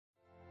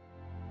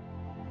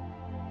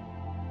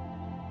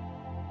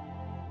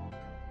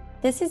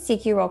This is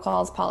CQ Roll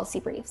Call's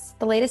Policy Briefs,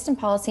 the latest in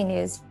policy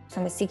news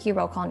from the CQ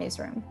Roll Call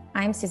newsroom.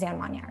 I'm Suzanne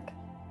Moniak.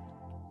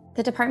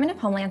 The Department of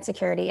Homeland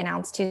Security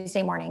announced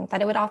Tuesday morning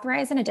that it would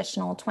authorize an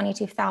additional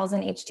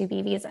 22,000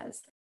 H-2B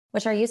visas,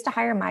 which are used to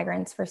hire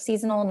migrants for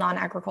seasonal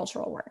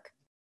non-agricultural work.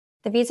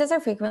 The visas are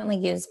frequently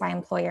used by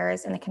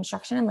employers in the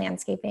construction and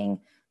landscaping,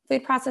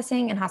 food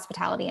processing, and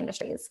hospitality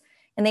industries,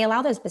 and they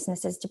allow those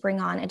businesses to bring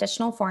on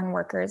additional foreign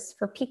workers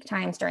for peak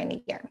times during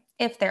the year,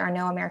 if there are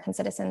no American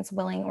citizens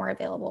willing or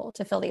available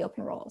to fill the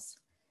open roles.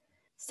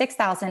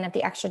 6,000 of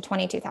the extra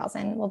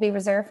 22,000 will be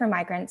reserved for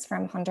migrants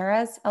from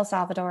Honduras, El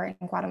Salvador,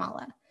 and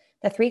Guatemala,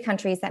 the three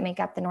countries that make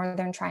up the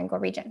Northern Triangle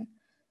region.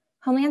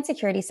 Homeland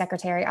Security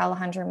Secretary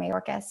Alejandro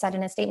Mayorkas said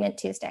in a statement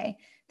Tuesday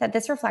that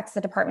this reflects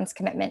the department's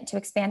commitment to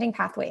expanding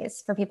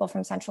pathways for people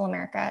from Central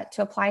America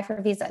to apply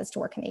for visas to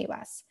work in the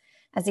U.S.,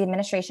 as the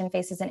administration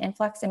faces an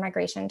influx in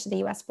migration to the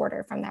U.S.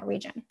 border from that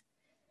region.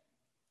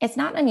 It's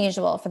not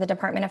unusual for the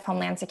Department of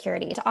Homeland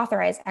Security to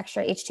authorize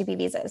extra H-2B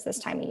visas this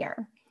time of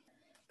year.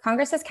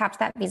 Congress has capped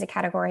that visa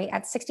category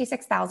at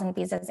 66,000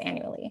 visas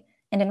annually,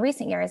 and in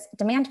recent years,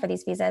 demand for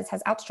these visas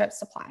has outstripped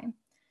supply.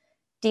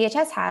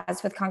 DHS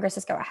has, with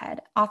Congress's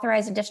go-ahead,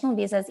 authorized additional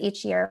visas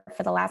each year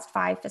for the last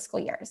 5 fiscal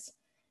years.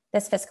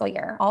 This fiscal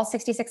year, all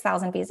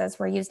 66,000 visas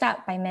were used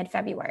up by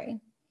mid-February.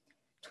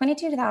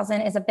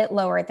 22,000 is a bit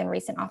lower than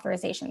recent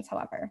authorizations,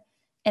 however.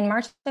 In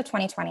March of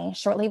 2020,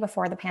 shortly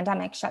before the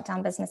pandemic shut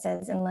down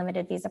businesses and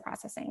limited visa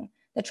processing,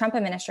 the Trump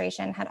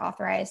administration had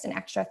authorized an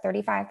extra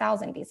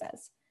 35,000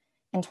 visas.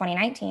 In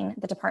 2019,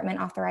 the department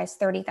authorized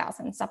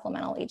 30,000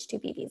 supplemental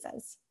H-2B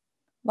visas.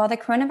 While the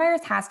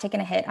coronavirus has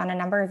taken a hit on a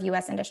number of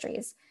U.S.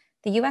 industries,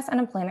 the U.S.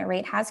 unemployment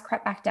rate has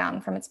crept back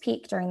down from its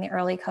peak during the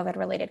early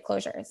COVID-related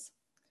closures.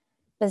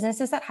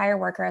 Businesses that hire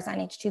workers on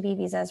H-2B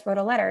visas wrote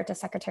a letter to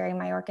Secretary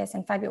Mayorkas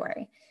in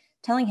February,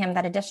 telling him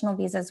that additional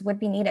visas would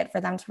be needed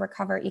for them to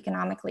recover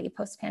economically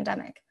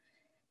post-pandemic.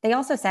 They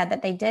also said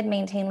that they did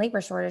maintain labor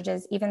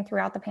shortages even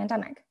throughout the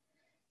pandemic.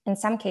 In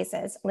some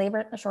cases,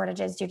 labor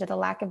shortages due to the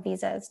lack of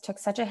visas took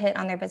such a hit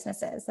on their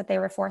businesses that they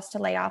were forced to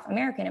lay off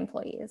American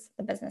employees,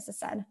 the businesses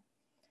said.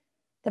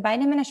 The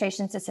Biden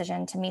administration's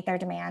decision to meet their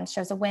demands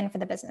shows a win for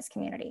the business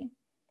community.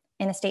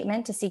 In a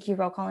statement to CQ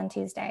Roll Call on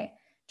Tuesday,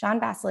 John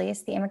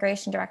Basiles, the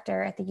immigration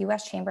director at the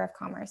U.S. Chamber of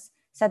Commerce,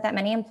 said that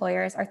many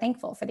employers are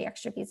thankful for the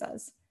extra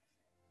visas.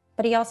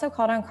 But he also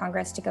called on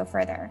Congress to go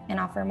further and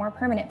offer more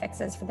permanent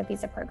fixes for the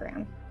visa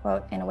program,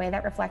 quote, in a way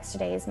that reflects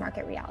today's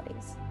market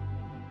realities.